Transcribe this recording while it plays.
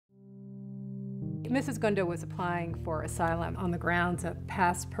Mrs. Goundo was applying for asylum on the grounds of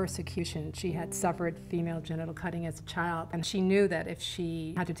past persecution. She had suffered female genital cutting as a child, and she knew that if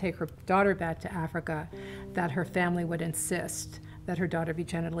she had to take her daughter back to Africa, that her family would insist that her daughter be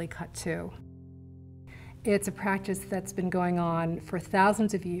genitally cut too. It's a practice that's been going on for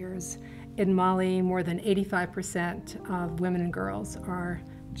thousands of years. In Mali, more than 85% of women and girls are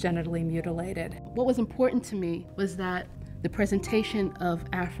genitally mutilated. What was important to me was that the presentation of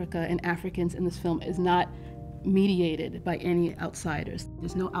Africa and Africans in this film is not mediated by any outsiders.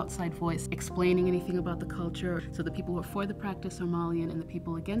 There's no outside voice explaining anything about the culture, so the people who are for the practice are Malian and the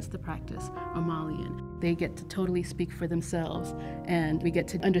people against the practice are Malian. They get to totally speak for themselves, and we get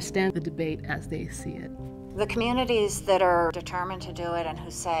to understand the debate as they see it. The communities that are determined to do it and who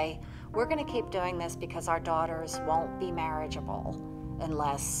say, we're going to keep doing this because our daughters won't be marriageable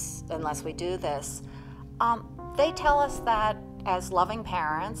unless we do this, they tell us that as loving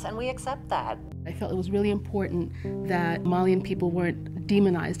parents, and we accept that. I felt it was really important that Malian people weren't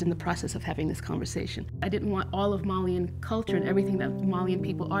demonized in the process of having this conversation. I didn't want all of Malian culture and everything that Malian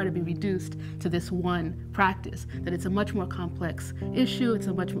people are to be reduced to this one practice, that it's a much more complex issue, it's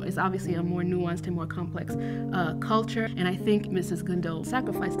obviously a more nuanced and more complex culture, and I think Mrs. Goundo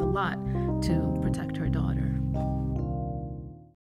sacrificed a lot to protect her